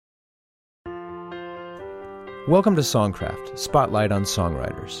Welcome to Songcraft, Spotlight on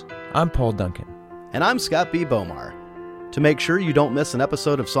Songwriters. I'm Paul Duncan. And I'm Scott B. Bomar. To make sure you don't miss an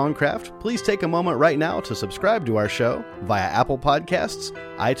episode of Songcraft, please take a moment right now to subscribe to our show via Apple Podcasts,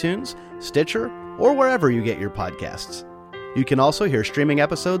 iTunes, Stitcher, or wherever you get your podcasts. You can also hear streaming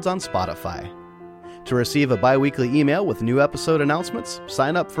episodes on Spotify. To receive a bi-weekly email with new episode announcements,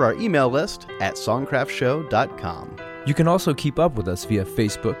 sign up for our email list at songcraftshow.com. You can also keep up with us via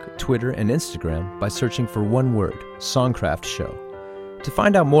Facebook, Twitter, and Instagram by searching for one word, Songcraft Show. To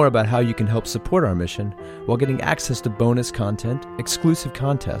find out more about how you can help support our mission while getting access to bonus content, exclusive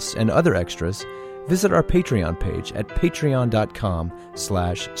contests, and other extras, visit our Patreon page at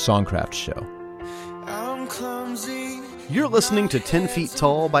patreon.com/songcraftshow. You're listening to 10 Feet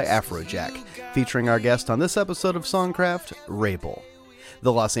Tall by Afrojack, featuring our guest on this episode of Songcraft, Rabel.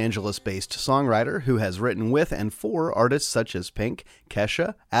 The Los Angeles-based songwriter who has written with and for artists such as Pink,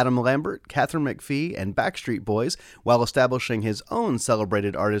 Kesha, Adam Lambert, Katharine McPhee, and Backstreet Boys, while establishing his own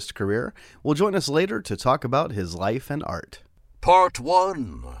celebrated artist career, will join us later to talk about his life and art. Part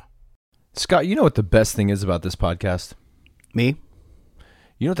 1. Scott, you know what the best thing is about this podcast? Me?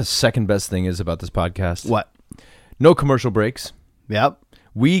 You know what the second best thing is about this podcast? What? No commercial breaks. Yep.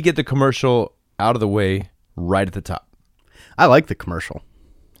 We get the commercial out of the way right at the top. I like the commercial.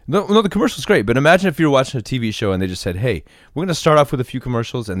 No, the commercial's great, but imagine if you were watching a TV show and they just said, hey, we're going to start off with a few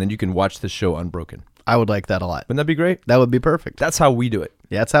commercials and then you can watch the show unbroken. I would like that a lot. Wouldn't that be great? That would be perfect. That's how we do it.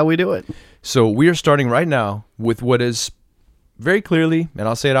 Yeah, that's how we do it. So we are starting right now with what is very clearly, and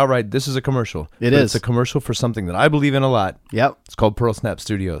I'll say it outright, this is a commercial. It's a commercial for something that I believe in a lot. Yep. It's called Pearl Snap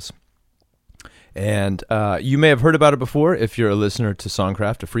Studios. And you may have heard about it before if you're a listener to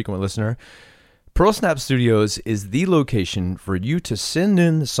Songcraft, a frequent listener. Pearl Snap Studios is the location for you to send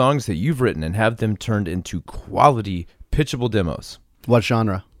in the songs that you've written and have them turned into quality, pitchable demos. What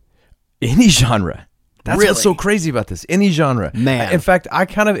genre? Any genre. That's Really? what's so crazy about this. Any genre. Man. In fact, I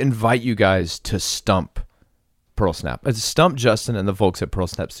kind of invite you guys to stump Pearl Snap. Stump Justin and the folks at Pearl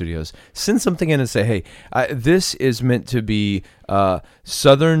Snap Studios. Send something in and say, hey, this is meant to be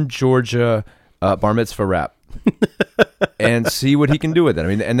Southern Georgia bar mitzvah rap. And see what he can do with it. I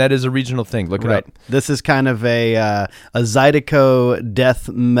mean, and that is a regional thing. Look it up. This is kind of a Zydeco death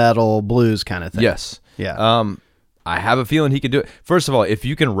metal blues kind of thing. Yes. Yeah. I have a feeling he could do it. First of all, if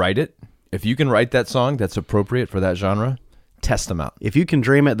you can write it, if you can write that song that's appropriate for that genre, test them out. If you can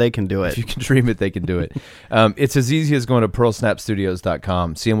dream it, they can do it. If you can dream it, they can do it. It's as easy as going to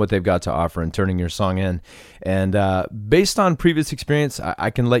pearlsnapstudios.com, seeing what they've got to offer and turning your song in. And based on previous experience,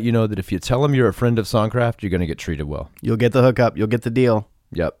 I can let you know that if you tell them you're a friend of Songcraft, you're going to get treated well. You'll get the hookup. You'll get the deal.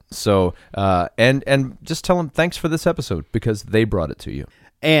 Yep. So, and just tell them thanks for this episode because they brought it to you.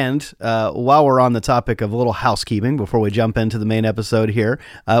 And while we're on the topic of a little housekeeping before we jump into the main episode here,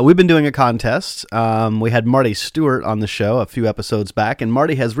 we've been doing a contest. We had Marty Stewart on the show a few episodes back, and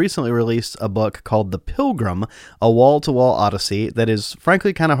Marty has recently released a book called The Pilgrim, a wall-to-wall odyssey that is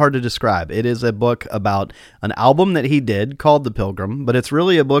frankly kind of hard to describe. It is a book about an album that he did called The Pilgrim, but it's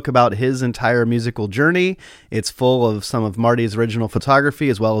really a book about his entire musical journey. It's full of some of Marty's original photography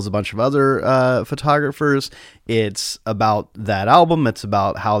as well as a bunch of other photographers. It's about that album. It's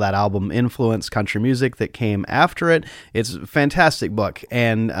about how that album influenced country music that came after it. It's a fantastic book,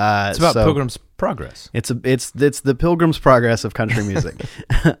 and it's about Pilgrim's Progress. It's the Pilgrim's Progress of country music.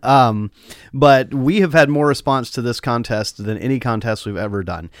 But we have had more response to this contest than any contest we've ever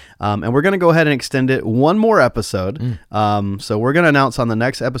done, and we're going to go ahead and extend it one more episode. So we're going to announce on the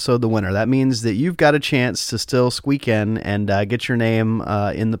next episode the winner. That means that you've got a chance to still squeak in and get your name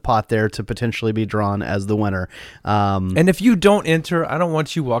in the pot there to potentially be drawn as the winner. And if you don't enter, I don't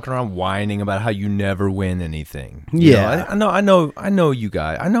want you walking around whining about how you never win anything. Yeah. I know you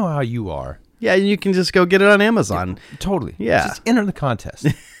guys. I know how you are. Yeah, you can just go get it on Amazon. Totally. Yeah. Just enter the contest.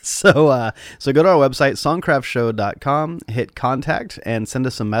 So go to our website, songcraftshow.com, hit contact, and send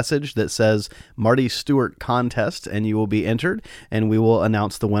us a message that says Marty Stewart Contest, and you will be entered, and we will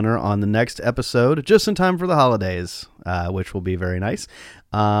announce the winner on the next episode, just in time for the holidays, which will be very nice.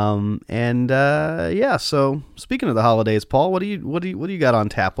 So speaking of the holidays, Paul, what do you got on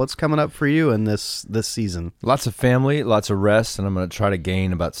tap? What's coming up for you in this season? Lots of family, lots of rest, and I'm going to try to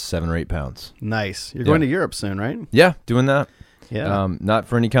gain about 7 or 8 pounds. Nice. You're going to Europe soon, right? Yeah, doing that. Yeah. Not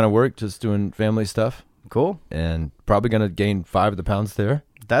for any kind of work, just doing family stuff. Cool. And probably going to gain 5 of the pounds there.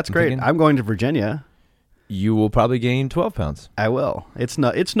 That's great. I'm going to Virginia. You will probably gain 12 pounds. I will. It's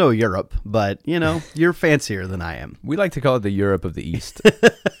no Europe, but you're fancier than I am. We like to call it the Europe of the East.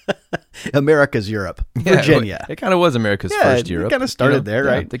 America's Europe. Virginia. Yeah, it kind of was America's first Europe. It kind of started there,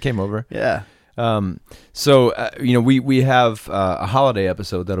 right? They came over. Yeah. We have a holiday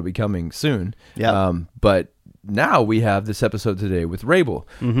episode that'll be coming soon. Yeah. But now we have this episode today with Rabel,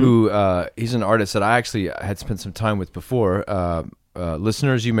 who he's an artist that I actually had spent some time with before.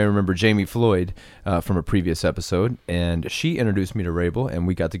 Listeners, you may remember Jamie Floyd from a previous episode, and she introduced me to Rabel, and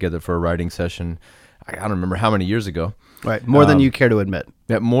we got together for a writing session. I don't remember how many years ago. Right, more than you care to admit.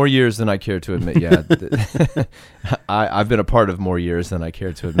 Yeah, more years than I care to admit. Yeah, I've been a part of more years than I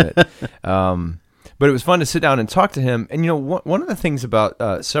care to admit. But it was fun to sit down and talk to him. And, one of the things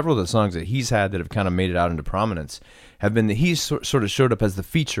about several of the songs that he's had that have kind of made it out into prominence have been that he's sort of showed up as the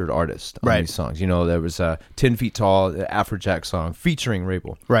featured artist on these songs. There was 10 Feet Tall, the Afrojack song featuring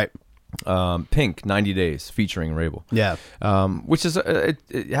Rabel. Right. Pink, 90 Days, featuring Rabel. Yeah. Which is,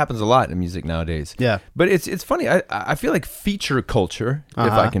 it happens a lot in music nowadays. Yeah. But it's funny. I feel like feature culture,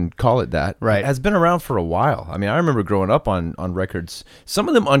 if I can call it that, has been around for a while. I mean, I remember growing up on records, some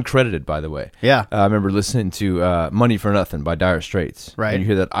of them uncredited, by the way. Yeah. I remember listening to Money for Nothing by Dire Straits. Right. And you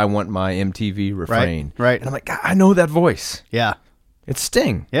hear that I Want My MTV refrain. Right. And I'm like, God, I know that voice. Yeah. It's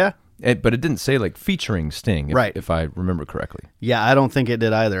Sting. Yeah. But it didn't say like featuring Sting, if I remember correctly. Yeah, I don't think it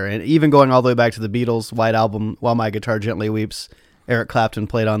did either. And even going all the way back to the Beatles' White Album, While My Guitar Gently Weeps, Eric Clapton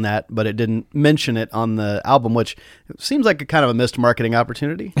played on that, but it didn't mention it on the album, which seems like a kind of a missed marketing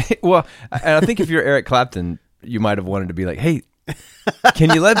opportunity. Well, I think if you're Eric Clapton, you might have wanted to be like, hey, can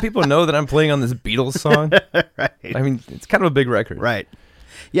you let people know that I'm playing on this Beatles song? Right. I mean, it's kind of a big record. Right.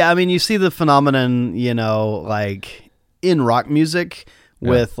 Yeah, I mean, you see the phenomenon, like in rock music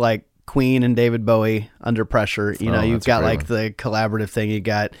with like Queen and David Bowie Under Pressure. You've got like the collaborative thing. You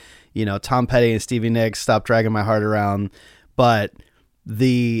got, Tom Petty and Stevie Nicks, Stop Dragging My Heart Around. But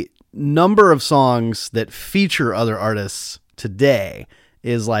the number of songs that feature other artists today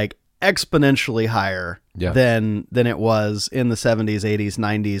is like exponentially higher than it was in the 70s, 80s,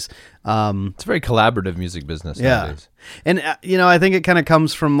 90s. It's a very collaborative music business nowadays. And, I think it kind of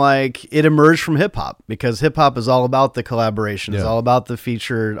comes from like, it emerged from hip hop because hip hop is all about the collaboration. It's all about the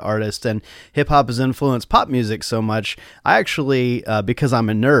featured artist, and hip hop has influenced pop music so much. I actually, because I'm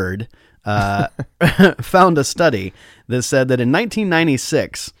a nerd, found a study that said that in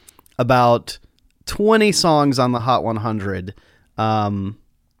 1996, about 20 songs on the Hot 100,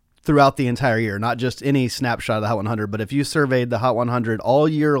 throughout the entire year, not just any snapshot of the Hot 100, but if you surveyed the Hot 100 all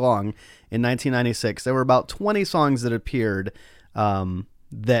year long in 1996, there were about 20 songs that appeared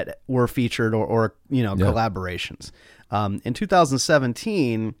that were featured or collaborations. In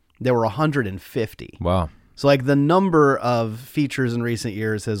 2017, there were 150. Wow. So like the number of features in recent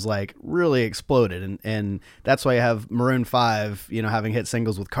years has like really exploded, and that's why you have Maroon 5, having hit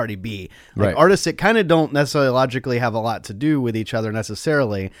singles with Cardi B. Like artists that kind of don't necessarily logically have a lot to do with each other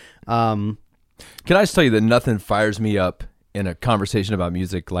necessarily. Can I just tell you that nothing fires me up in a conversation about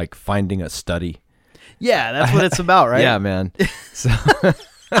music like finding a study? Yeah, that's what it's about, right? Yeah, man. So,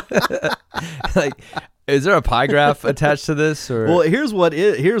 like, is there a pie graph attached to this? Or well, here's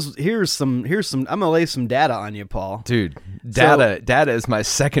some. I'm gonna lay some data on you, Paul. Dude, data is my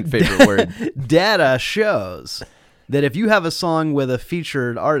second favorite word. Data shows that if you have a song with a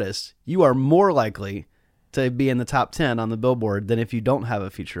featured artist, you are more likely to be in the top 10 on the Billboard than if you don't have a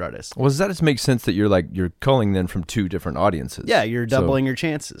featured artist. Well, does that just make sense that you're culling then from two different audiences? Yeah, you're doubling your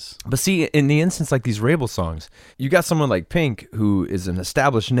chances. But see, in the instance like these Rabel songs, you got someone like Pink who is an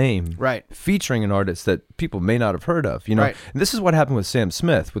established name, featuring an artist that people may not have heard of. And this is what happened with Sam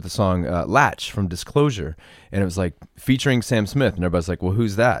Smith with the song Latch from Disclosure, and it was like featuring Sam Smith, and everybody's like, well,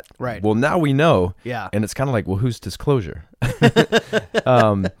 who's that? Right. Well, now we know. Yeah. And it's kind of like, well, who's Disclosure?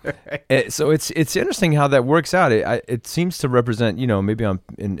 So it's interesting how that works out. It seems to represent, maybe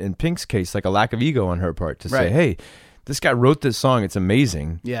in Pink's case, like a lack of ego on her part to say, hey, this guy wrote this song. It's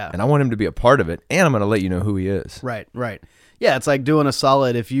amazing. Yeah. And I want him to be a part of it. And I'm going to let you know who he is. Right. Yeah. It's like doing a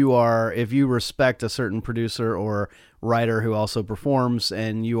solid if you respect a certain producer or writer who also performs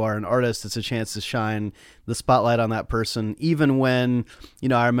and you are an artist, it's a chance to shine the spotlight on that person. Even when,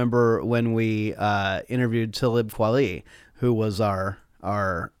 I remember when we interviewed Talib Kweli, who was our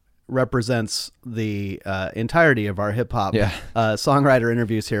represents the entirety of our hip hop songwriter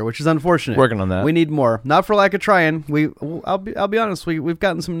interviews here, which is unfortunate. Working on that. We need more, not for lack of trying. I'll be honest. We've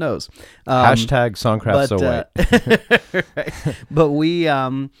gotten some no's. Hashtag Songcraft so white. Right. But we,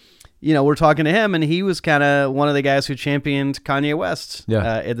 we're talking to him, and he was kind of one of the guys who championed Kanye West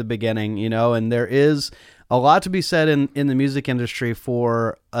at the beginning. And there is a lot to be said in the music industry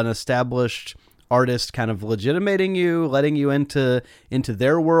for an established artist kind of legitimating you, letting you into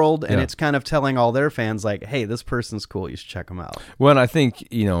their world, and it's kind of telling all their fans like, hey, this person's cool, you should check them out. Well, and I think,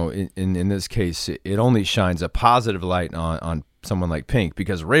 in this case, it only shines a positive light on someone like Pink,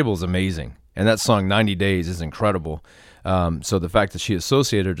 because Rabel's amazing, and that song 90 Days is incredible. So the fact that she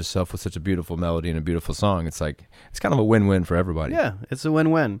associated herself with such a beautiful melody and a beautiful song, it's like it's kind of a win-win for everybody. Yeah, it's a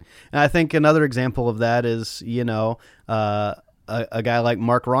win-win. And I think another example of that is, a guy like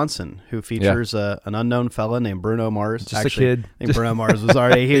Mark Ronson, who features an unknown fella named Bruno Mars. Just a kid. I think Bruno Mars was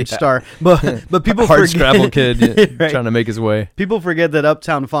already a huge star. But people Hard forget, scrabble kid right. trying to make his way. People forget that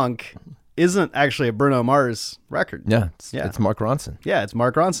Uptown Funk isn't actually a Bruno Mars record. Yeah, it's Mark Ronson. Yeah, it's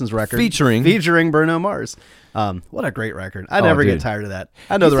Mark Ronson's record. Featuring Bruno Mars. What a great record. I never get tired of that.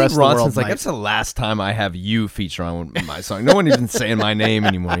 I know the rest of the world like, might. that's the last time I have you feature on my song. No one even saying my name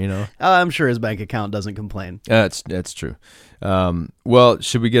anymore, I'm sure his bank account doesn't complain. That's true. Well,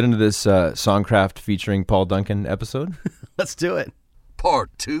 should we get into this Songcraft featuring Paul Duncan episode? Let's do it. Part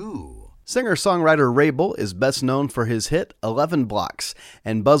 2. Singer-songwriter Rabel is best known for his hit 11 Blocks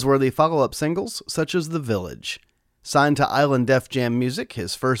and buzzworthy follow-up singles such as The Village. Signed to Island Def Jam Music,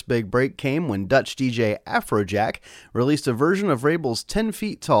 his first big break came when Dutch DJ Afrojack released a version of Rabel's 10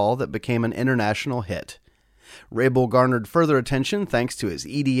 Feet Tall that became an international hit. Rabel garnered further attention thanks to his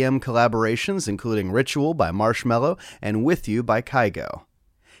EDM collaborations, including Ritual by Marshmello and With You by Kygo.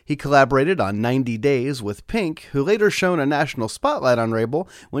 He collaborated on 90 Days with Pink, who later shone a national spotlight on Rabel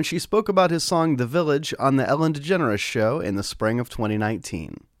when she spoke about his song The Village on The Ellen DeGeneres Show in the spring of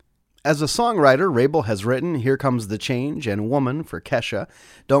 2019. As a songwriter, Rabel has written Here Comes the Change and Woman for Kesha,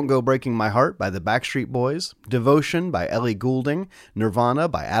 Don't Go Breaking My Heart by the Backstreet Boys, Devotion by Ellie Goulding, Nirvana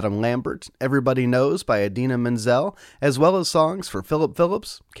by Adam Lambert, Everybody Knows by Idina Menzel, as well as songs for Philip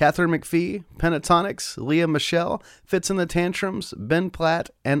Phillips, Catherine McPhee, Pentatonics, Leah Michelle, Fitz and the Tantrums, Ben Platt,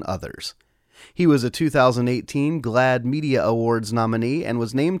 and others. He was a 2018 GLAAD Media Awards nominee and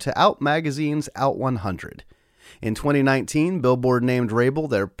was named to Out Magazine's Out 100. In 2019, Billboard named Rabel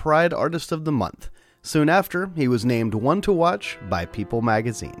their Pride Artist of the Month. Soon after, he was named One to Watch by People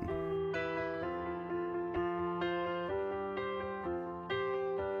magazine.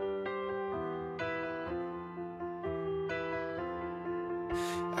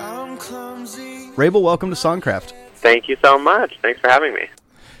 Rabel, welcome to Songcraft. Thank you so much. Thanks for having me.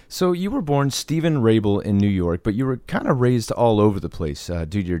 So you were born Stephen Rabel in New York, but you were kind of raised all over the place due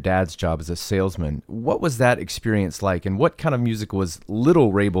to your dad's job as a salesman. What was that experience like, and what kind of music was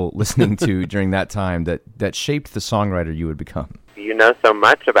little Rabel listening to during that time that shaped the songwriter you would become? You know so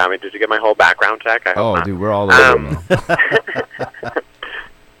much about me. Did you get my whole background check? I hope not. Dude, we're all over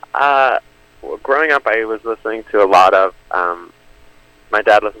well, growing up, I was listening to a lot of, my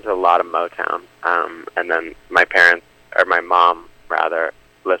dad listened to a lot of Motown, and then my mom, rather,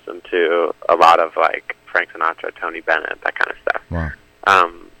 listened to a lot of like Frank Sinatra, Tony Bennett, that kind of stuff. Wow.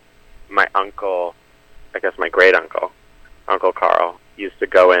 My uncle, I guess my great uncle, Uncle Carl, used to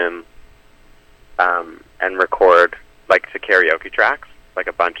go in and record like to karaoke tracks, like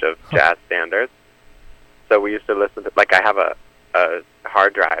a bunch of jazz standards. So we used to listen to, like, I have a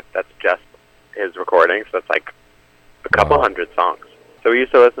hard drive that's just his recordings. So it's like a couple hundred songs. So we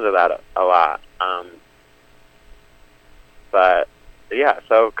used to listen to that a lot. But yeah,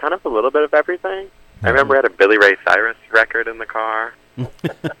 so kind of a little bit of everything. I remember I had a Billy Ray Cyrus record in the car.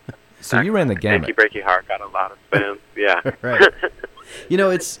 So you ran the gamut. Achy Breaky Heart got a lot of spins. Yeah. Right. You know,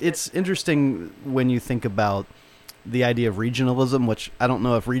 it's interesting when you think about the idea of regionalism, which I don't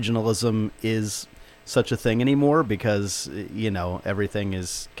know if regionalism is such a thing anymore because, everything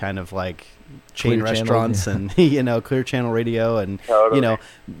is kind of like chain Clear restaurants Channel, and, Clear Channel Radio and, Totally.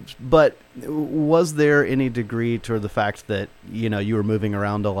 But was there any degree to the fact that, you were moving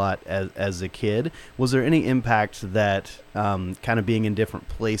around a lot as a kid? Was there any impact that kind of being in different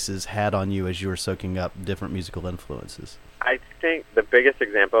places had on you as you were soaking up different musical influences? I think the biggest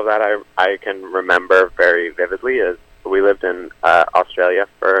example of that I can remember very vividly is we lived in Australia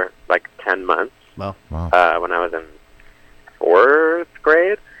for like 10 months. Well, Wow. When I was in 4th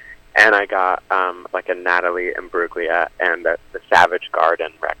grade, and I got like a Natalie Imbruglia and the Savage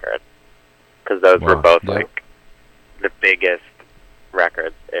Garden record, because those were both like the biggest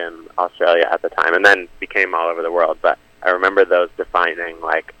records in Australia at the time, and then became all over the world. But I remember those defining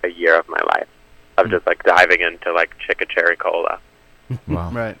like a year of my life of just like diving into like Chicka Cherry Cola. Wow.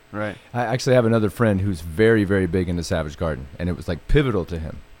 Right. I actually have another friend who's very, very big into Savage Garden, and it was like pivotal to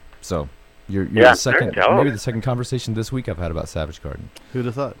him. So you're the second, maybe the second conversation this week I've had about Savage Garden. Who'd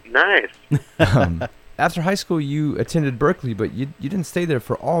have thought? Nice. After high school, you attended Berkeley, but you didn't stay there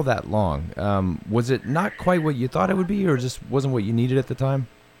for all that long. Was it not quite what you thought it would be, or just wasn't what you needed at the time?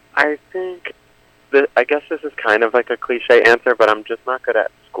 I think I guess this is kind of like a cliche answer, but I'm just not good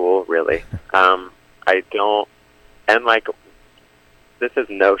at school, really. I don't, and like, this is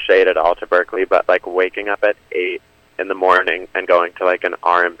no shade at all to Berkeley, but like waking up at 8 in the morning and going to like an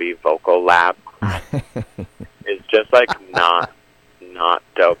R&B vocal lab is just like not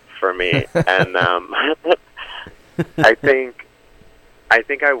dope for me. And I think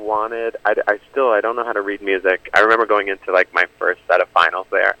I wanted. I don't know how to read music. I remember going into like my first set of finals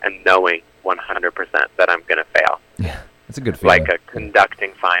there and knowing 100% that I'm gonna fail. Yeah, it's a good feeling. Like a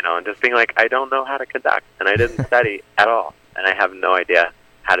conducting final, and just being like, I don't know how to conduct, and I didn't study at all, and I have no idea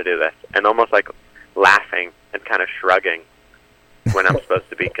how to do this, and almost like laughing and kind of shrugging when I'm supposed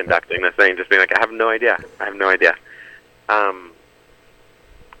to be conducting this thing, just being like, I have no idea.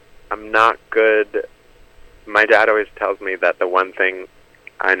 I'm not good. My dad always tells me that the one thing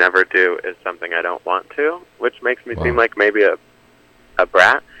I never do is something I don't want to, which makes me seem like maybe a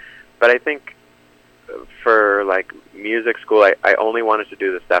brat. But I think for like music school, I only wanted to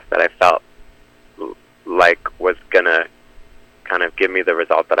do the stuff that I felt like was gonna kind of give me the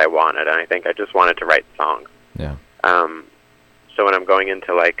result that I wanted, and I think I just wanted to write songs. Yeah. So when I'm going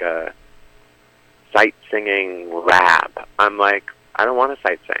into like a sight singing rap, I'm like, I don't want to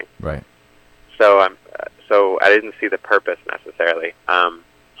sight sing. Right. So I didn't see the purpose necessarily.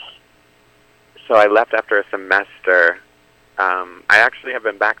 So I left after a semester. I actually have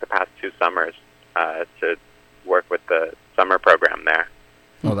been back the past 2 summers to work with the summer program there.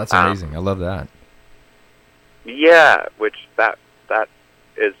 Oh, that's amazing. I love that. Yeah, which that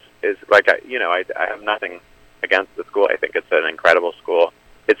is like, I have nothing against the school. I think it's an incredible school.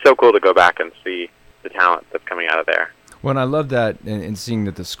 It's so cool to go back and see the talent that's coming out of there. Well, and I love that, and seeing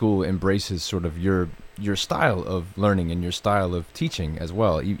that the school embraces sort of your style of learning and your style of teaching as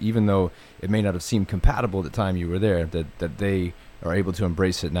well, even though it may not have seemed compatible at the time you were there, that they are able to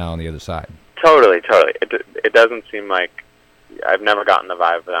embrace it now on the other side. Totally. It doesn't seem like, I've never gotten the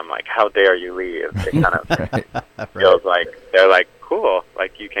vibe that I'm like, how dare you leave? It kind of feels like they're like, cool,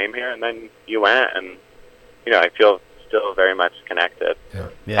 like you came here and then you went, and I feel still very much connected.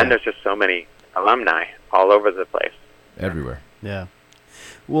 Yeah. And there's just so many alumni all over the place. Everywhere. Yeah.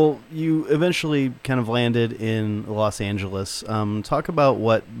 Well, you eventually kind of landed in Los Angeles. Talk about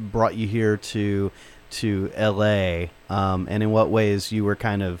what brought you here to LA, and in what ways you were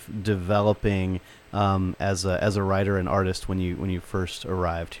kind of developing as a writer and artist when you first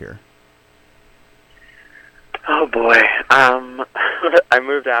arrived here. Oh boy, I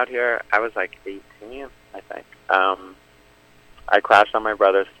moved out here. I was like 18, I think. I crashed on my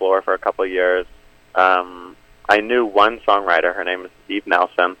brother's floor for a couple of years. I knew one songwriter. Her name is Eve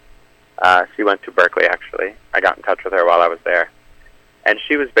Nelson. She went to Berkeley, actually. I got in touch with her while I was there. And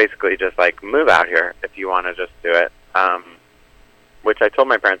she was basically just like, move out here if you want to just do it. Which I told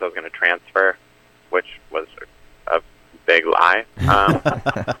my parents I was going to transfer, which was a big lie.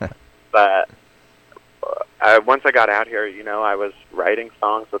 But once I got out here, I was writing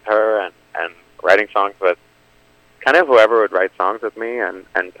songs with her and writing songs with kind of whoever would write songs with me, and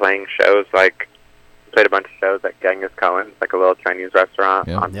playing shows. Like, played a bunch of shows at Genghis Cohen's, like a little Chinese restaurant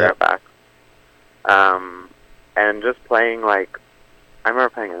on Fairfax. And just playing, like, I remember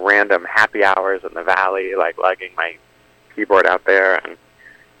playing random happy hours in the valley, like lugging my keyboard out there and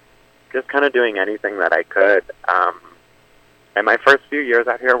just kind of doing anything that I could. And my first few years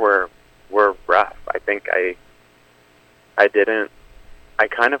out here were rough. I think I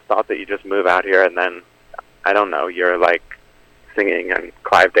kind of thought that you just move out here and then, I don't know, you're like singing and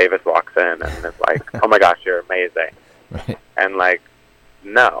Clive Davis walks in and it's like, oh my gosh, you're amazing. Right. And like,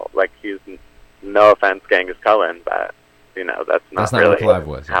 no, like he's, no offense, Genghis Cohen, but that's not really what Clive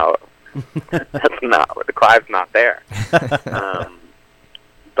was. How that's not, Clive's not there.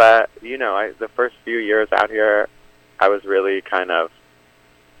 But the first few years out here, I was really kind of,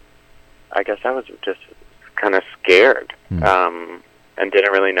 I guess I was just kind of scared, and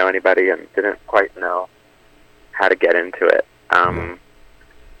didn't really know anybody and didn't quite know how to get into it.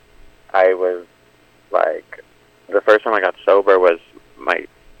 I was like, the first time I got sober was my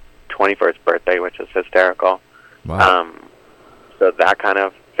 21st birthday, which is hysterical. Wow. So that kind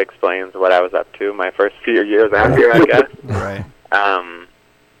of explains what I was up to my first few years out here, I guess. Right.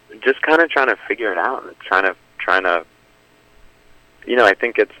 Just kind of trying to figure it out and trying to, I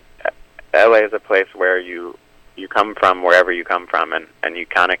think LA is a place where you come from wherever you come from, and you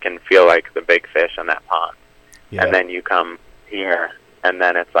kind of can feel like the big fish in that pond. Yeah. And then you come here, and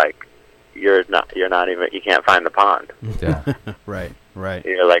then it's like you're not even, you can't find the pond. Yeah. Right.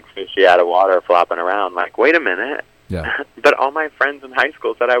 You're like fishy out of water, flopping around. Like, wait a minute. Yeah. But all my friends in high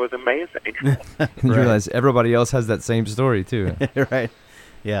school said I was amazing. You realize everybody else has that same story too. Right.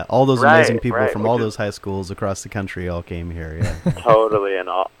 Yeah. All those amazing people from all those high schools across the country all came here. Yeah. Totally, and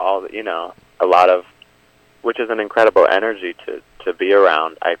all a lot of, which is an incredible energy to be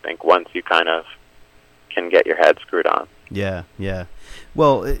around. I think once you kind of can get your head screwed on. Yeah.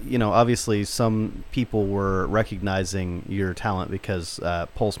 Well, obviously some people were recognizing your talent because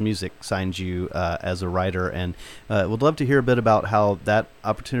Pulse Music signed you as a writer, and would love to hear a bit about how that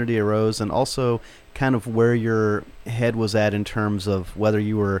opportunity arose, and also kind of where your head was at in terms of whether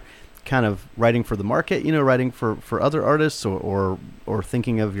you were kind of writing for the market, writing for other artists, or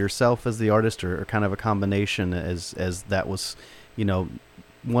thinking of yourself as the artist, or kind of a combination, as that was,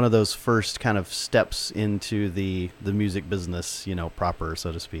 one of those first kind of steps into the music business, proper,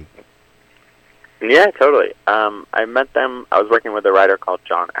 so to speak. Yeah, totally. I met them. I was working with a writer called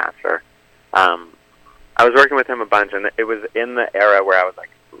John Asher. I was working with him a bunch, and it was in the era where I was like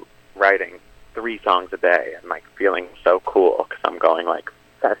writing 3 songs a day and like feeling so cool because I'm going like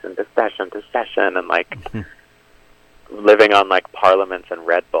session to session to session and like living on like Parliaments and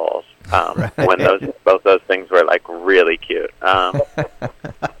Red Bulls Right. when both those things were like really cute. And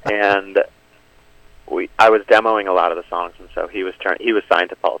I was demoing a lot of the songs, and so he was signed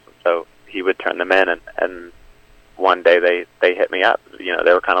to Pulse, and so he would turn them in, and one day they hit me up.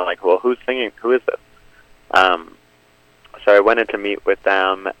 They were kind of like, well, who's singing? Who is this? So I went in to meet with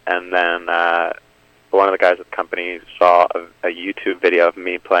them, and then one of the guys at the company saw a YouTube video of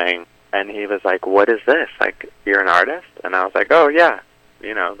me playing, and he was like, what is this? Like, you're an artist? And I was like, oh, yeah.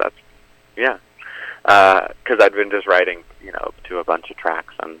 That's, yeah. Because I'd been just writing, to a bunch of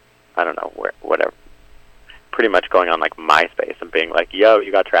tracks, and I don't know, whatever. Pretty much going on, like, MySpace and being like, yo,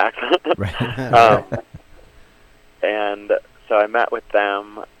 you got tracks? Right. And so I met with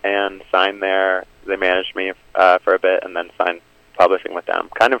them and signed there. They managed me for a bit, and then signed publishing with them,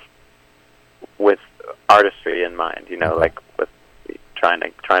 kind of with artistry in mind, like with trying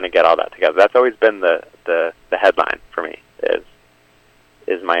to get all that together. That's always been the headline for me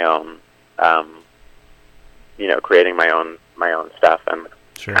is my own, creating my own stuff and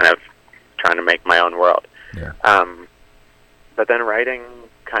Sure. kind of trying to make my own world. Yeah. But then writing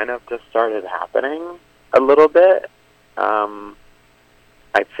kind of just started happening a little bit.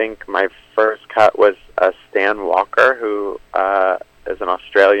 I think my first cut was Stan Walker, who is an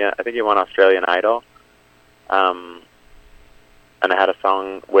Australian. I think he won Australian Idol. And I had a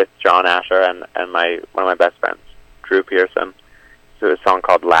song with John Asher and one of my best friends, Drew Pearson. So it was a song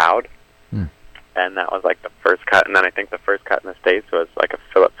called Loud. And that was like the first cut. And then I think the first cut in the States was like a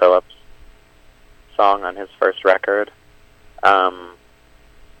Philip Phillips song on his first record.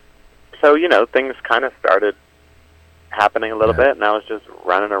 So, things kind of started happening a little bit, and I was just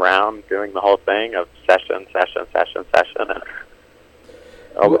running around doing the whole thing of session, and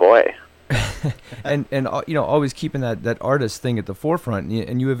oh boy. and always keeping that artist thing at the forefront,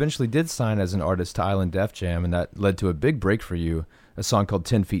 and you eventually did sign as an artist to Island Def Jam, and that led to a big break for you, a song called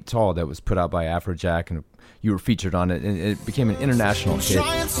 10 Feet Tall that was put out by Afrojack, and you were featured on it, and it became an international hit.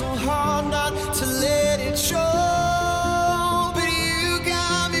 Trying so hard not to let it show, but you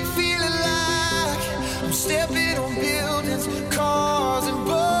got me feeling like I'm stepping on buildings, cars and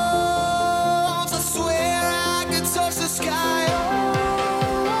boats. I swear I could touch the sky.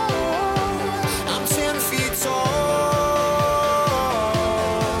 I'm 10 feet tall.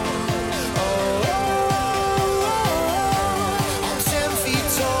 I'm 10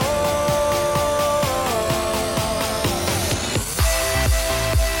 feet tall.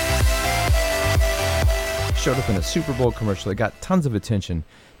 Showed up in a Super Bowl commercial. It got tons of attention.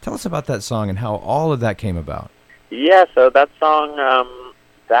 Tell us about that song and how all of that came about. Yeah, so that song,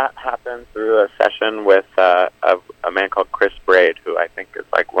 that happened through a session with a man called Chris Braid, who I think is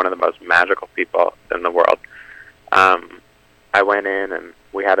like one of the most magical people in the world. I went in and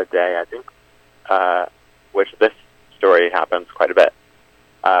we had a day, I think, which this story happens quite a bit.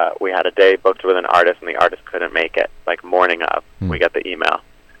 We had a day booked with an artist, and the artist couldn't make it, like morning of. We got the email.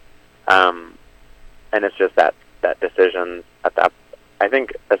 And it's just that decision at that. I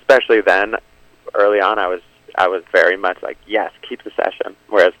think especially then, early on, I was very much like, yes, keep the session.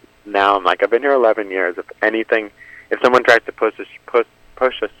 Whereas now I'm like, I've been here 11 years. If someone tries to push a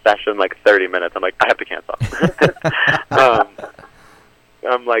session like 30 minutes, I'm like, I have to cancel.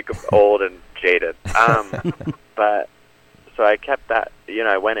 I'm like old and jaded. But so I kept that.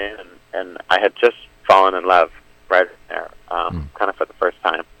 I went in and I had just fallen in love right there, kind of for the first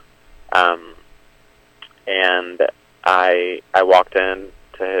time. And I walked in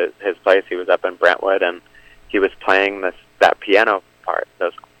to his place. He was up in Brentwood, and he was playing that piano part,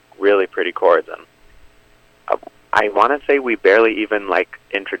 those really pretty chords. And I want to say we barely even like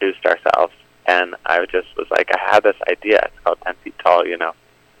introduced ourselves. And I just was like, I had this idea. It's called 10 Feet Tall,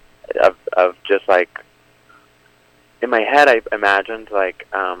 of just like, in my head, I imagined like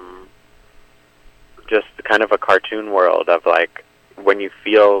just kind of a cartoon world of like when you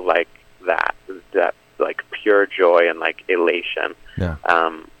feel like that like pure joy and like elation. Yeah.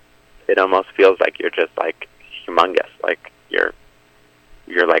 It almost feels like you're just like humongous. Like you're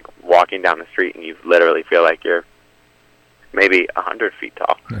like walking down the street and you literally feel like you're maybe 100 feet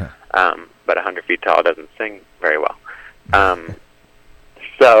tall. Yeah. But 100 feet tall doesn't sing very well.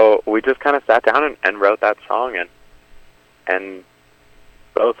 So we just kind of sat down and wrote that song, and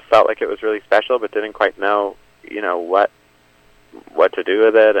both felt like it was really special, but didn't quite know, what to do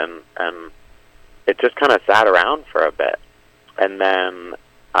with it, and it just kind of sat around for a bit, and then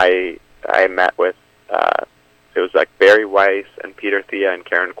I met with it was like Barry Weiss and Peter Thea and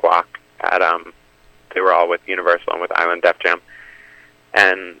Karen Kwok at they were all with Universal and with Island Def Jam,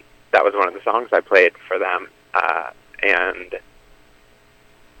 and that was one of the songs I played for them, and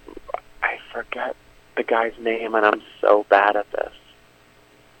I forget the guy's name, and I'm so bad at this.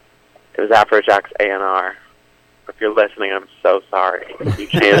 It was Afrojack's A&R. If you're listening, I'm so sorry. You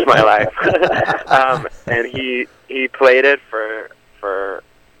changed my life. And he played it for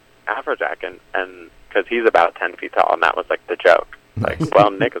Afrojack, and because he's about 10 feet tall, and that was like the joke. Like,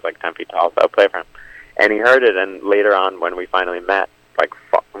 well, Nick is like 10 feet tall, so I'll play for him. And he heard it, and later on when we finally met, like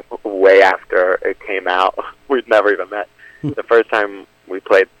way after it came out, we'd never even met. The first time we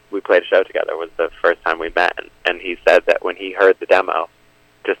played a show together was the first time we met, and he said that when he heard the demo,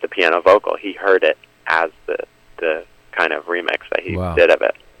 just the piano vocal, he heard it as the kind of remix that he did of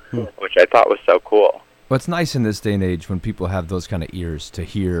it, which I thought was so cool. Well, it's nice in this day and age when people have those kind of ears to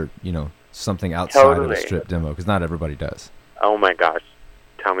hear, something outside of a strip demo, because not everybody does. Oh my gosh,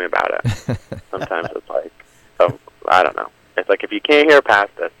 tell me about it. Sometimes it's like, I don't know. It's like if you can't hear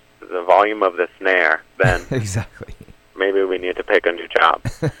past the volume of the snare, then exactly. Maybe we need to pick a new job.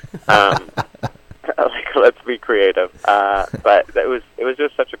 Like, let's be creative. But it was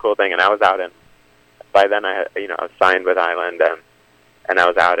just such a cool thing, and I was out by then I was signed with Island, and I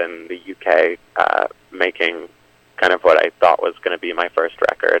was out in the UK making kind of what I thought was going to be my first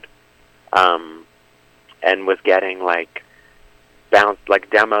record, and was getting like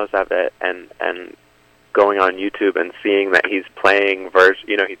demos of it, and going on YouTube and seeing that he's playing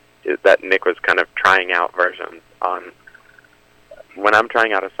that Nick was kind of trying out versions on. When I'm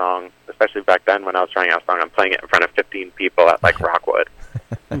trying out a song, especially back then when I was trying out a song, I'm playing it in front of 15 people at like Rockwood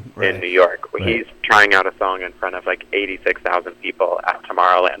in New York. Right. He's trying out a song in front of like 86,000 people at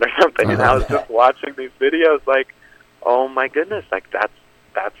Tomorrowland or something. And I was just watching these videos like, oh my goodness, like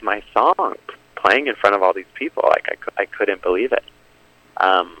that's my song playing in front of all these people. Like I couldn't believe it.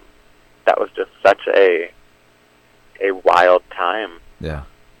 That was just such a wild time. Yeah.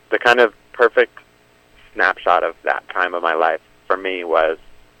 The kind of perfect snapshot of that time of my life for me was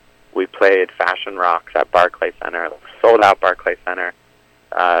we played Fashion Rocks at Barclays Center, sold out Barclays Center,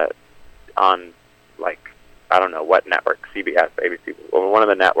 on like, I don't know what network, CBS, ABC, one of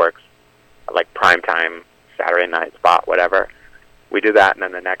the networks, like primetime, Saturday night spot, whatever. We do that, and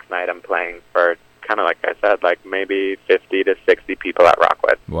then the next night I'm playing for, kind of like I said, like maybe 50 to 60 people at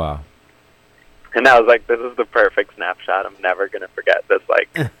Rockwood. Wow. And I was like, this is the perfect snapshot. I'm never going to forget this, like,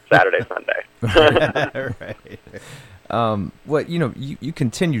 Saturday, Sunday. Right. Well, you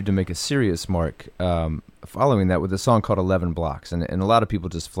continued to make a serious mark following that with a song called 11 Blocks. And a lot of people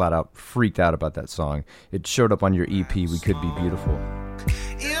just flat out freaked out about that song. It showed up on your EP, We Could Be Beautiful.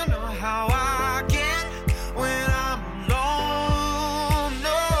 You know how I get when I'm alone,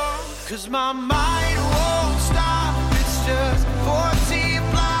 no, 'cause my mind won't stop. It's just 14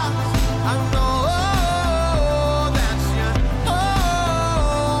 blocks. I know.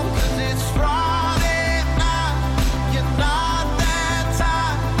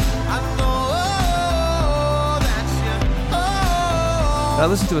 I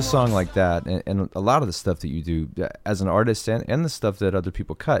listen to a song like that, and a lot of the stuff that you do as an artist and the stuff that other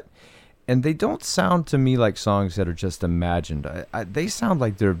people cut, and they don't sound to me like songs that are just imagined. They sound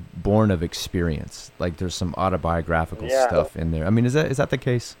like they're born of experience, like there's some autobiographical stuff in there. I mean, is that the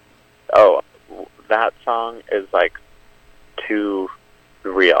case? Oh, that song is like too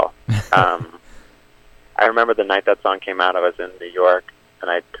real. I remember the night that song came out, I was in New York,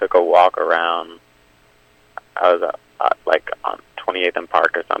 and I took a walk around. I was like on 28th and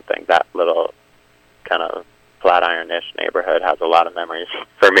Park or something. That little kind of Flatiron-ish neighborhood has a lot of memories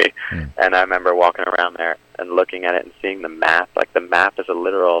for me. And I remember walking around there and looking at it and seeing the map. Like, the map is a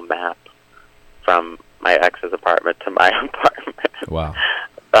literal map from my ex's apartment to my apartment. Wow.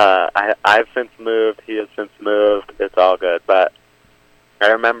 I've since moved. He has since moved. It's all good. But I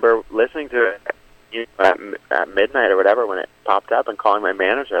remember listening to it at midnight or whatever when it popped up and calling my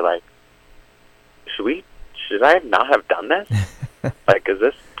manager, like, should I not have done this? Like, is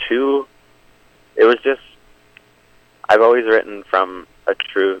this too... It was just... I've always written from a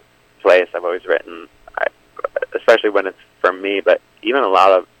true place. I've always written... especially when it's from me. But even a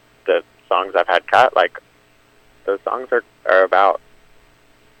lot of the songs I've had cut, like those songs are about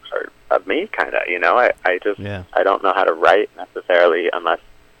of me, kind of. You know, I just I don't know how to write necessarily unless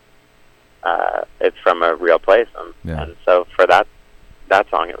it's from a real place, and so for that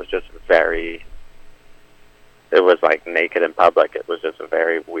song, it was just very. It was like naked in public. It was just a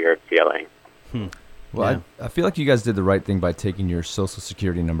very weird feeling. Well, I feel like you guys did the right thing by taking your social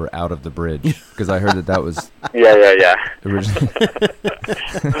security number out of the bridge, because I heard that was originally.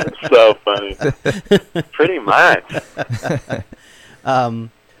 That's so funny. Pretty much.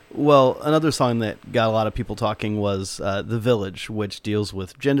 Well, another song that got a lot of people talking was The Village, which deals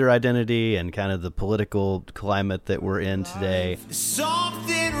with gender identity and kind of the political climate that we're in today.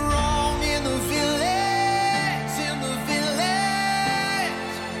 Something wrong in the village,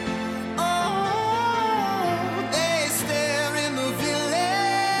 Oh, they stare in the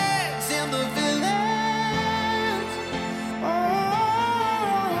village, Oh,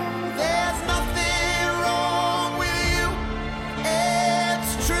 there's nothing wrong with you.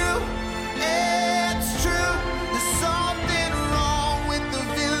 It's true. There's something wrong with the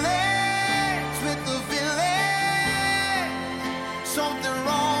village, Something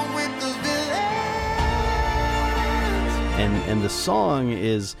wrong with the village. And the song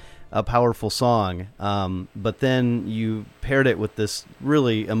is a powerful song, but then you paired it with this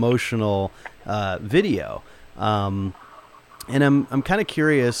really emotional video. And I'm kind of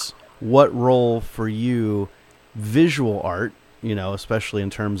curious what role for you visual art, you know, especially in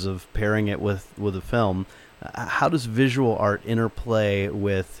terms of pairing it with a film. How does visual art interplay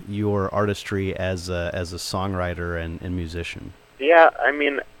with your artistry as a songwriter and musician? Yeah, I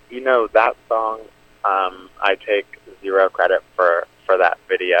mean, you know, that song, I take zero credit for that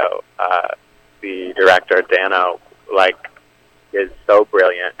video. The director, Dano, is so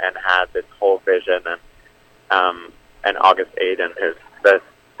brilliant and had this whole vision, and August Aiden, who's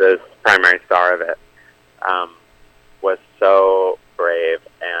the primary star of it, was so brave,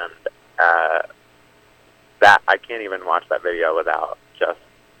 and that I can't even watch that video without just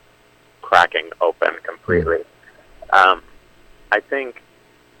cracking open completely. I think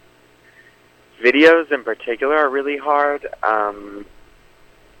videos in particular are really hard.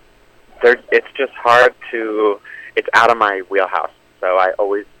 It's just hard it's out of my wheelhouse. So I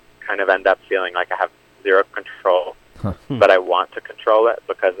always kind of end up feeling like I have zero control, but I want to control it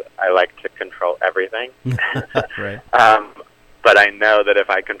because I like to control everything. Right. But I know that if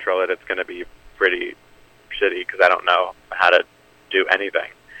I control it, it's going to be pretty shitty because I don't know how to do anything.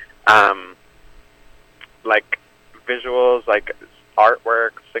 Like visuals, like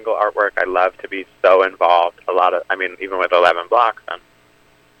artwork, single artwork, I love to be so involved. Even with 11 Blocks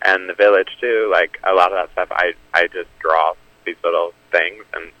and The Village too, like a lot of that stuff, I just draw these little things,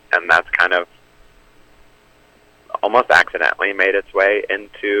 and that's kind of almost accidentally made its way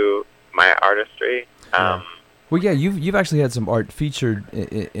into my artistry. Well, yeah, you've actually had some art featured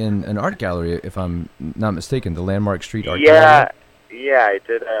in an art gallery, if I'm not mistaken, the Landmark Street Art Gallery. Yeah, I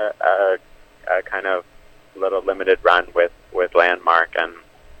did a kind of little limited run with Landmark, and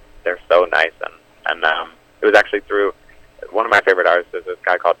they're so nice, and it was actually through one of my favorite artists is this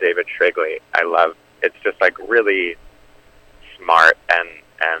guy called David Shrigley. It's just like really smart and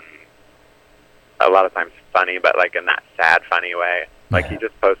a lot of times funny, but like in that sad funny way. Like he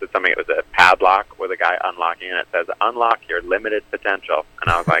just posted something. It was a padlock with a guy unlocking, and it says "Unlock your limited potential."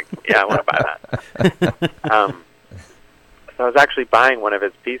 And I was like, "Yeah, I want to buy that." So I was actually buying one of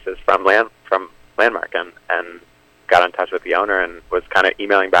his pieces from Landmark, and got in touch with the owner and was kind of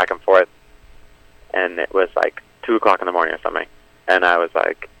emailing back and forth. And it was like 2:00 in the morning or something, and I was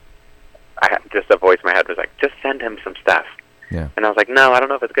like, just a voice in my head was like, "Just send him some stuff." Yeah. And I was like, "No, I don't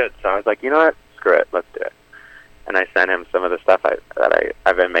know if it's good." So I was like, "You know what? Screw it, let's do it." And I sent him some of the stuff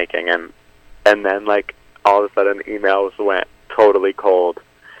I've been making, and then like all of a sudden emails went totally cold,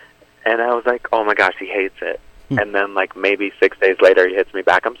 and I was like, "Oh my gosh, he hates it." And then like maybe 6 days later, he hits me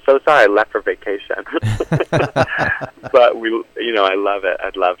back. "I'm so sorry, I left for vacation." But I love it.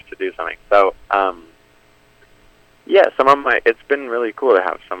 I'd love to do something. So it's been really cool to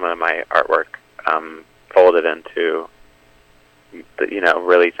have some of my artwork folded into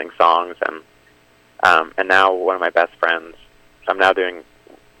releasing songs, and now one of my best friends, I'm now doing,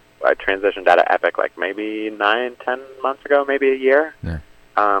 I transitioned out of Epic like maybe 9-10 months ago, maybe a year,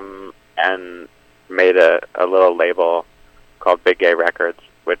 and made a little label called Big Gay Records,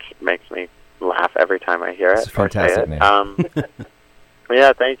 which makes me laugh every time I hear it. It's a fantastic name.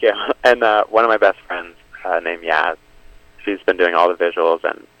 Yeah, thank you. And one of my best friends named Yaz, she's been doing all the visuals,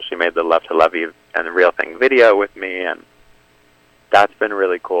 and she made the Love to Love You and the Real Thing video with me, and that's been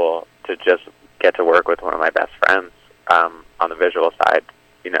really cool to just get to work with one of my best friends on the visual side,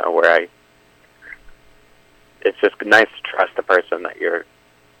 where it's just nice to trust the person that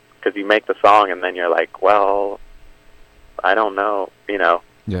because you make the song and then you're like, well, I don't know,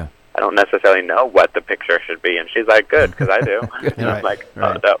 Yeah. I don't necessarily know what the picture should be. And she's like, good, because I do. And I'm like,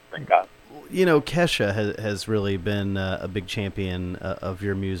 oh, dope, thank God. Kesha has really been a big champion of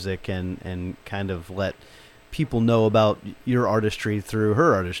your music and kind of let people know about your artistry through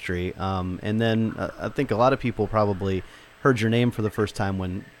her artistry. And then I think a lot of people probably heard your name for the first time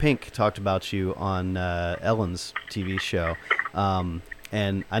when Pink talked about you on Ellen's TV show.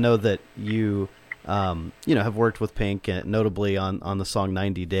 And I know that you have worked with Pink, notably on the song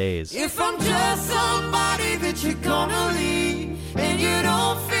 90 Days. If I'm just somebody that you're gonna leave, and you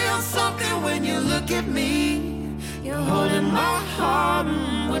don't feel something when you look at me, you're holding my heart,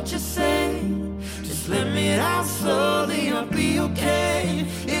 what you say, just let me out slowly, I'll be okay.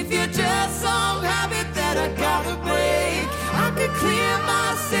 If you're just some habit that I gotta break, I could clear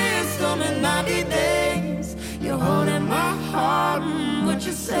my system in 90 days. You're holding my heart, what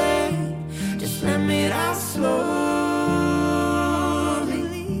you say, just let me out slowly.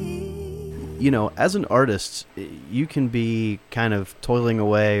 As an artist, you can be kind of toiling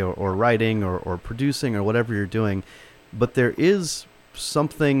away or writing or producing or whatever you're doing, but there is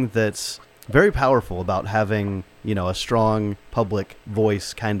something that's very powerful about having, a strong public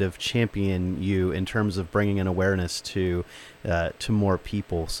voice kind of champion you in terms of bringing an awareness to more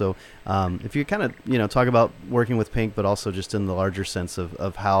people. So if you kind of, talk about working with Pink, but also just in the larger sense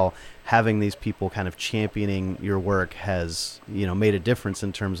of how having these people kind of championing your work has, made a difference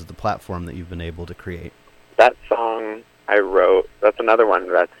in terms of the platform that you've been able to create. That song I wrote, that's another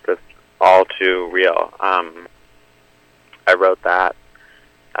one that's just all too real. I wrote that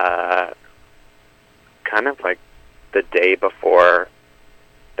kind of like the day before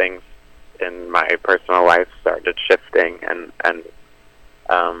things in my personal life started shifting, and I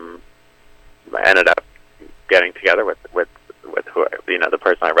ended up getting together with who the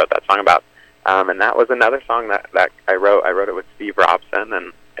person I wrote that song about, and that was another song that I wrote. I wrote it with Steve Robson,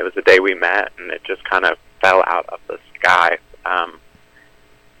 and it was the day we met, and it just kind of fell out of the sky,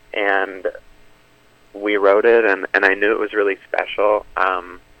 and we wrote it, and I knew it was really special,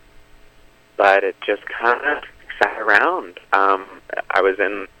 but it just kind of sat around. I was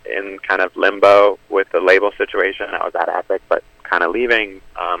in kind of limbo with the label situation. I was at Epic, but kind of leaving,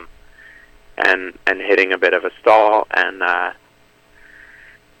 and hitting a bit of a stall, and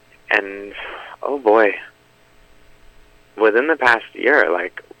oh boy, within the past year,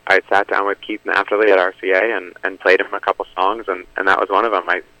 like, I sat down with Keith Naphtali at RCA and played him a couple songs, and that was one of them.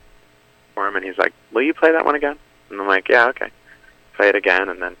 I for him, and he's like, will you play that one again? And I'm like, yeah, okay. Play it again,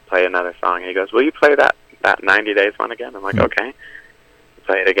 and then play another song. And he goes, will you play that 90 Days one again? I'm like, okay.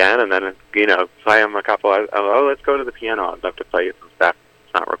 Play it again, and then, play him a couple. Oh, let's go to the piano. I'd love to play you some stuff.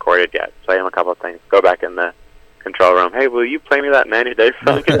 It's not recorded yet. Play him a couple of things. Go back in the control room. Hey, will you play me that 90 Days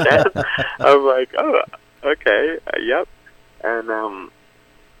song again? I'm like, oh, okay, yep. And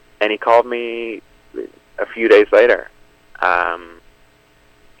he called me a few days later, and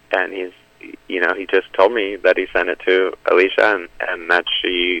he just told me that he sent it to Alicia, and that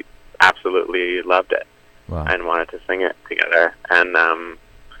she absolutely loved it. Wow. And wanted to sing it together. And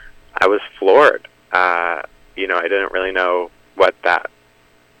I was floored. I didn't really know what that...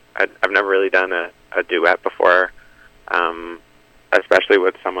 I've never really done a duet before, especially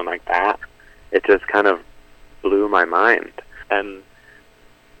with someone like that. It just kind of blew my mind. And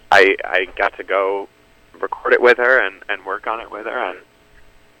I got to go record it with her and work on it with her.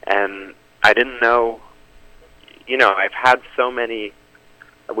 And I didn't know... I've had so many...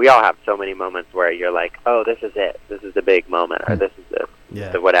 We all have so many moments where you're like, oh, this is it. This is the big moment, or this is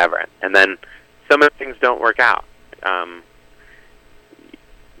the whatever. And then some of the things don't work out.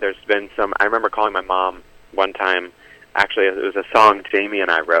 There's been some... I remember calling my mom one time. Actually, it was a song Jamie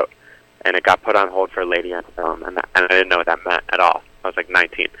and I wrote, and it got put on hold for Lady Antebellum, and I didn't know what that meant at all. I was like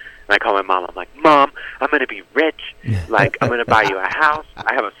 19. And I called my mom. I'm like, Mom, I'm going to be rich. Like, I'm going to buy you a house.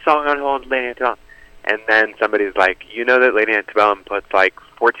 I have a song on hold, Lady Antebellum. And then somebody's like, that Lady Antebellum puts like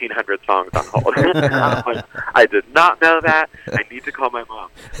 1,400 songs on hold. I'm like, I did not know that. I need to call my mom.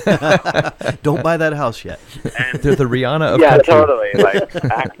 Don't buy that house yet. And They're the Rihanna of yeah, country. totally. Like,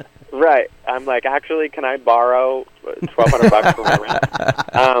 right. I'm like, actually, can I borrow $1,200 for my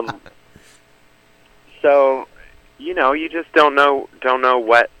rent? So, you just don't know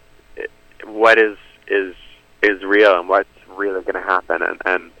what is real and what's really going to happen,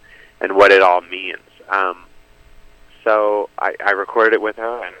 and what it all means. So I recorded it with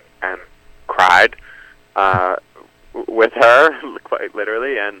her and cried with her, quite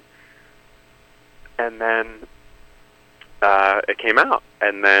literally, and and then it came out,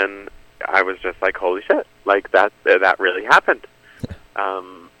 and then I was just like, holy shit, like that really happened.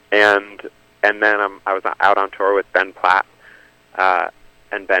 And then I was out on tour with Ben Platt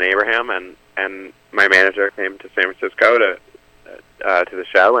and Ben Abraham, and my manager came to San Francisco to the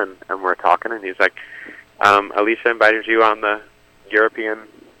show, and we're talking, and he's like, Alicia invited you on the European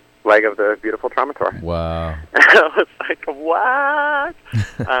leg of the Beautiful Trauma Tour. Wow. And I was like, what?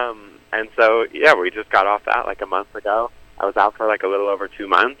 And so, yeah, we just got off that like a month ago. I was out for like a little over 2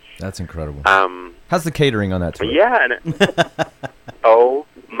 months. That's incredible. How's the catering on that tour? Yeah. Oh,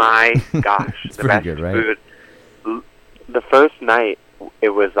 my gosh. It's pretty good, right? Food. The first night, it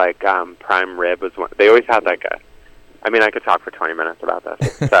was like prime rib was one. They always had like I could talk for 20 minutes about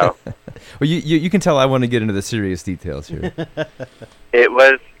this. So, well, you can tell I want to get into the serious details here. It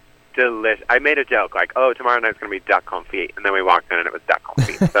was delicious. I made a joke like, "Oh, tomorrow night's gonna be duck confit," and then we walked in and it was duck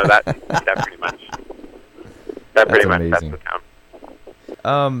confit. So that pretty much sets the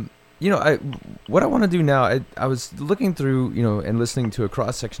tone. What I want to do now, I was looking through, and listening to a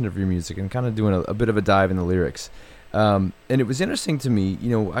cross section of your music and kind of doing a bit of a dive in the lyrics. And it was interesting to me,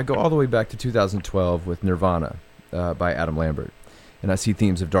 I go all the way back to 2012 with Nirvana by Adam Lambert, and I see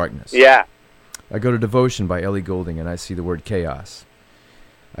themes of darkness. Yeah. I go to Devotion by Ellie Goulding, and I see the word chaos.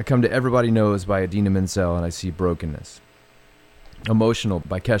 I come to Everybody Knows by Idina Menzel, and I see brokenness. Emotional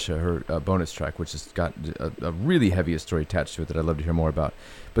by Kesha, her bonus track, which has got a really heavy story attached to it that I'd love to hear more about.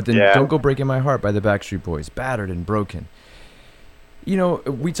 But then Don't Go Breaking My Heart by the Backstreet Boys, battered and broken.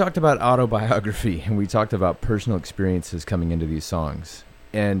 We talked about autobiography, and we talked about personal experiences coming into these songs.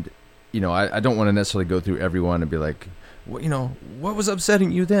 And, I don't want to necessarily go through every one and be like, what was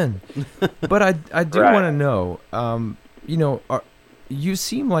upsetting you then? But I do want to know, you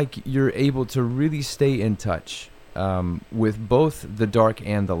seem like you're able to really stay in touch with both the dark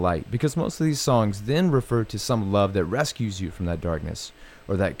and the light, because most of these songs then refer to some love that rescues you from that darkness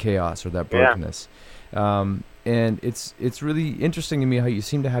or that chaos or that brokenness. And it's really interesting to me how you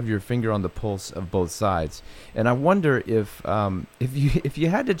seem to have your finger on the pulse of both sides. And I wonder if you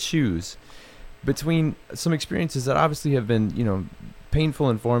had to choose between some experiences that obviously have been, painful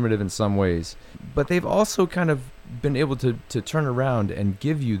and formative in some ways, but they've also kind of been able to turn around and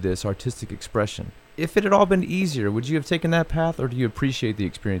give you this artistic expression. If it had all been easier, would you have taken that path, or do you appreciate the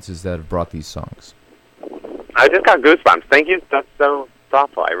experiences that have brought these songs? I just got goosebumps. Thank you. That's so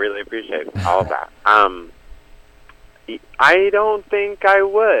thoughtful. I really appreciate all of that. I don't think I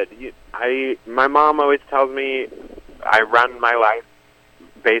would. My mom always tells me I run my life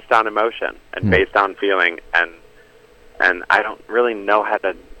based on emotion and based on feeling, and I don't really know how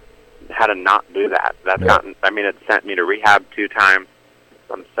to not do that. That's gotten. It sent me to rehab 2 times.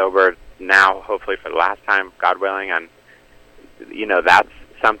 I'm sober now, hopefully for the last time, God willing, and that's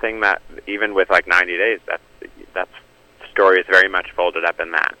something that even with like 90 days, that story is very much folded up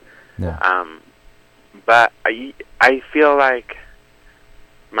in that. Yeah. But I feel like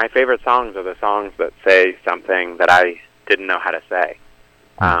my favorite songs are the songs that say something that I didn't know how to say,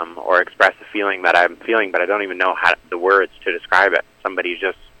 or express a feeling that I'm feeling, but I don't even know the words to describe it. Somebody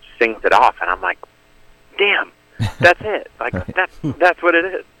just sings it off, and I'm like, damn, that's it. Like that's what it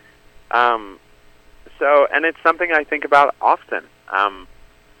is. So, and it's something I think about often.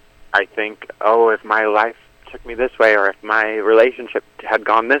 I think, if my life took me this way, or if my relationship had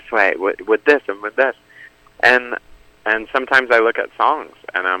gone this way with this and with this, and sometimes I look at songs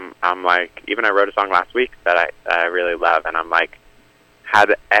and I'm like, even I wrote a song last week that I really love, and I'm like,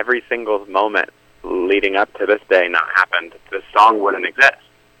 had every single moment leading up to this day not happened, this song wouldn't exist.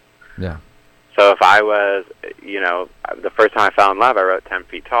 Yeah. So if I was, the first time I fell in love, I wrote 10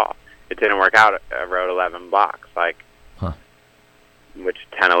 Feet Tall. It didn't work out. I wrote 11 Blocks, which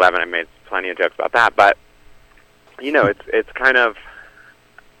 10, 11, I made plenty of jokes about that. But, it's kind of,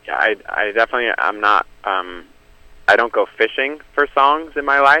 I definitely, I'm not, I don't go fishing for songs in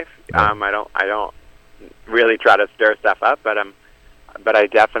my life. I don't really try to stir stuff up, but I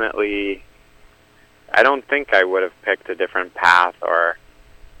definitely, I don't think I would have picked a different path, or,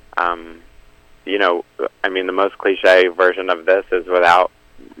 the most cliche version of this is without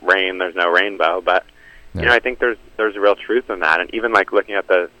rain, there's no rainbow. But, I think there's real truth in that. And even like looking at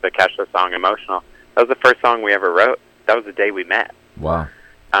the Kesha song, Emotional, that was the first song we ever wrote. That was the day we met. Wow.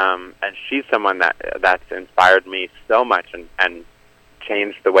 And she's someone that's inspired me so much and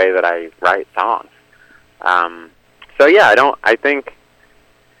changed the way that I write songs.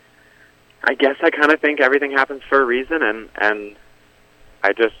 I guess I kind of think everything happens for a reason, and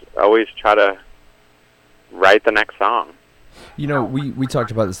I just always try to write the next song. You know, we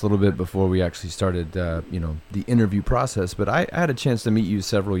talked about this a little bit before we actually started, the interview process, but I had a chance to meet you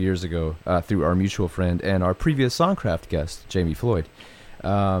several years ago through our mutual friend and our previous Songcraft guest, Jamie Floyd.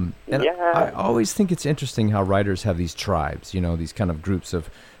 I always think it's interesting how writers have these tribes, these kind of groups of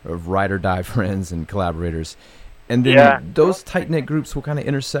ride or die friends and collaborators. And then those tight-knit groups will kind of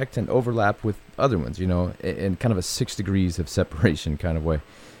intersect and overlap with other ones, in kind of a 6 degrees of separation kind of way.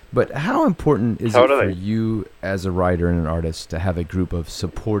 But how important is it for you as a writer and an artist to have a group of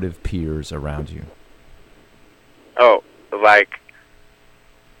supportive peers around you? Oh, like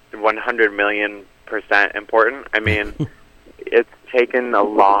 100 million% important. I mean, it's taken a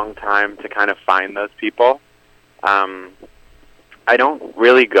long time to kind of find those people. I don't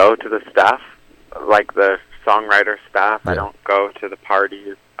really go to the stuff, like the songwriter stuff. I don't go to the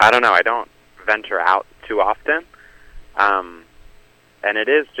parties. I don't know. I don't venture out too often. And it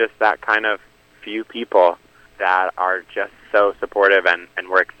is just that kind of few people that are just so supportive, and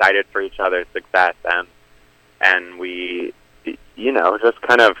we're excited for each other's success, and we, just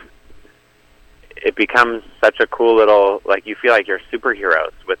kind of, it becomes such a cool little, like, you feel like you're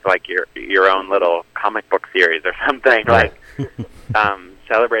superheroes with, like, your own little comic book series or something, like,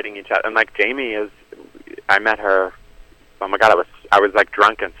 celebrating each other. And, like, Jamie I met her, oh my God, I was like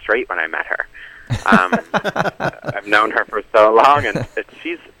drunk and straight when I met her. I've known her for so long, and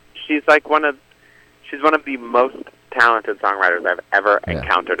she's one of the most talented songwriters I've ever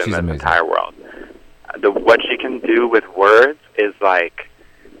encountered in this entire world. What she can do with words is like,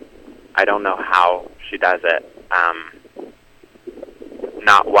 I don't know how she does it.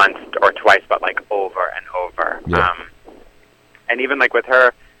 Not once or twice, but like over and over. Yeah. And even like with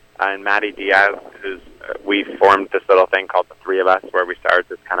her and Maddie Diaz, we formed this little thing called The Three of Us, where we started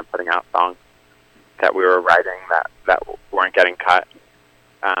just kind of putting out songs that we were writing that weren't getting cut.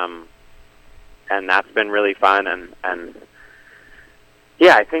 And that's been really fun. And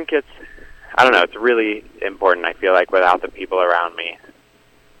yeah, I think it's really important. I feel like without the people around me,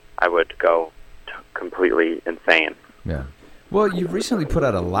 I would go completely insane. Yeah. Well, you've recently put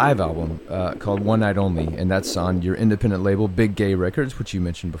out a live album called One Night Only, and that's on your independent label, Big Gay Records, which you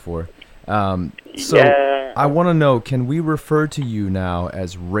mentioned before. I want to know, can we refer to you now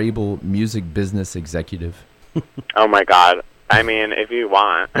as Rabel Music Business Executive? Oh my God. I mean, if you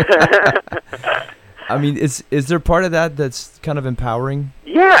want. I mean, is there part of that that's kind of empowering?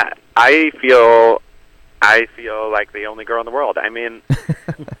 Yeah. I feel like the only girl in the world. I mean,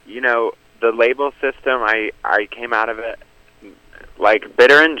 the label system, I came out of it like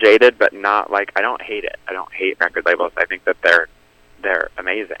bitter and jaded, but not like, I don't hate it. I don't hate record labels. I think that they're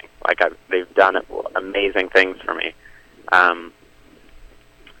amazing. Like they've done amazing things for me. But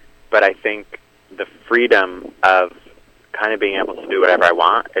I think the freedom of kind of being able to do whatever I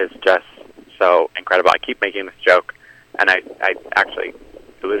want is just so incredible. I keep making this joke, and I actually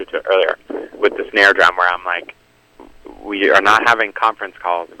alluded to it earlier with the snare drum, where I'm like, we are not having conference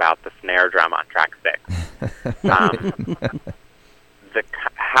calls about the snare drum on track 6.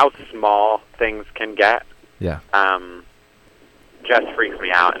 How small things can get. Yeah. Just freaks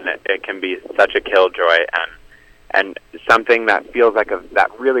me out, and it can be such a killjoy, and something that feels like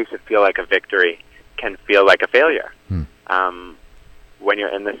that really should feel like a victory can feel like a failure. When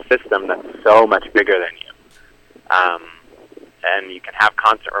you're in this system that's so much bigger than you, and you can have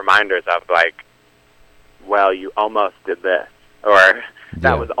constant reminders of like, well, you almost did this, or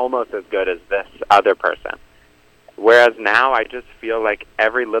that was almost as good as this other person. Whereas now I just feel like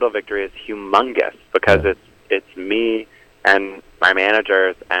every little victory is humongous, because it's me and my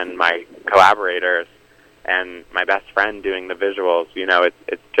managers and my collaborators and my best friend doing the visuals.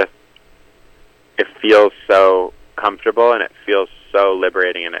 It's just, it feels so comfortable, and it feels so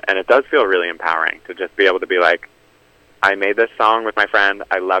liberating, and it does feel really empowering to just be able to be like, I made this song with my friend,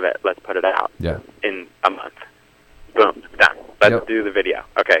 I love it, let's put it out in a month. Boom, it's done. Let's do the video.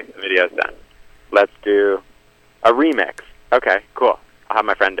 Okay, the video's done. Let's do a remix. Okay, cool. I'll have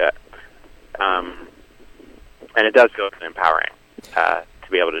my friend do it. And it does feel empowering to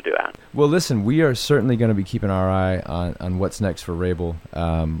be able to do that. Well, listen, we are certainly going to be keeping our eye on what's next for Rabel.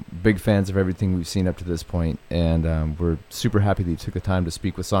 Big fans of everything we've seen up to this point, and we're super happy that you took the time to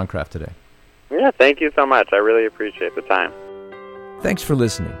speak with Songcraft today. Yeah, thank you so much. I really appreciate the time. Thanks for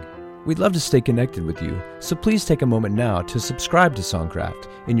listening. We'd love to stay connected with you, so please take a moment now to subscribe to Songcraft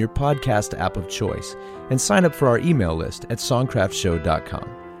in your podcast app of choice and sign up for our email list at songcraftshow.com.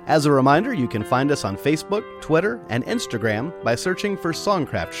 As a reminder, you can find us on Facebook, Twitter, and Instagram by searching for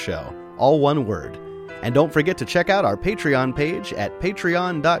Songcraft Show, all one word. And don't forget to check out our Patreon page at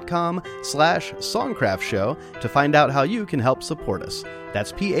patreon.com/songcraftshow to find out how you can help support us.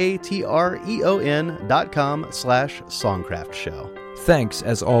 That's patreon.com/songcraftshow. Thanks,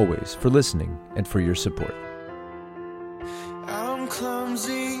 as always, for listening and for your support. I'm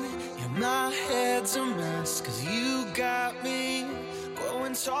clumsy, yeah, my head's a mess, 'cause you got me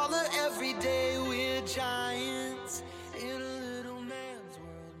growing taller every day.